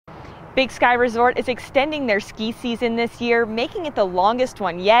Big Sky Resort is extending their ski season this year, making it the longest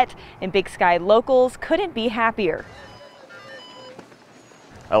one yet, and Big Sky locals couldn't be happier.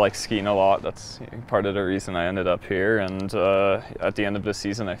 I like skiing a lot. That's part of the reason I ended up here, and at the end of the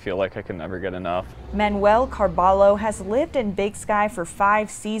season I feel like I can never get enough. Manuel Carballo has lived in Big Sky for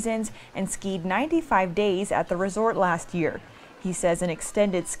 5 seasons and skied 95 days at the resort last year. He says an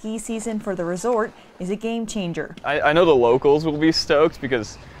extended ski season for the resort is a game changer. I know the locals will be stoked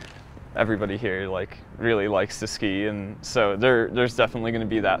because everybody here really likes to ski, and so there's definitely going to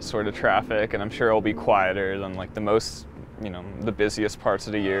be that sort of traffic, and I'm sure it'll be quieter than the busiest parts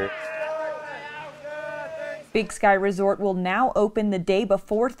of the year. Big Sky Resort will now open the day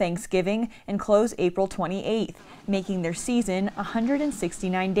before Thanksgiving and close April 28th, making their season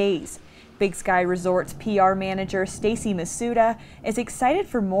 169 days. Big Sky Resort's PR manager Stacy Masuda is excited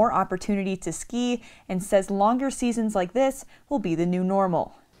for more opportunity to ski and says longer seasons like this will be the new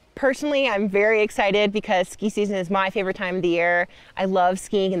normal. Personally, I'm very excited because ski season is my favorite time of the year. I love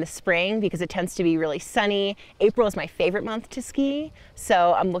skiing in the spring because it tends to be really sunny. April is my favorite month to ski,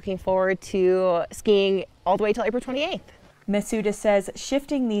 so I'm looking forward to skiing all the way till April 28th. Masuda says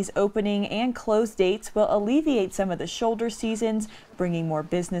shifting these opening and close dates will alleviate some of the shoulder seasons, bringing more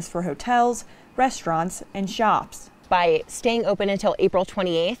business for hotels, restaurants, and shops. By staying open until April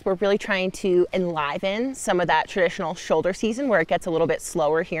 28th, we're really trying to enliven some of that traditional shoulder season where it gets a little bit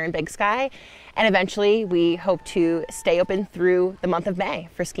slower here in Big Sky. And eventually we hope to stay open through the month of May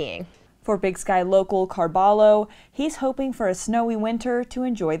for skiing. For Big Sky local Carballo, he's hoping for a snowy winter to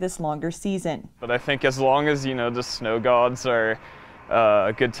enjoy this longer season. But I think as long as, the snow gods are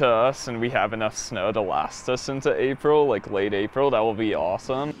good to us and we have enough snow to last us into April, like late April, that will be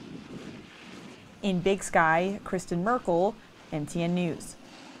awesome. In Big Sky, Kristen Merkel, NTN News.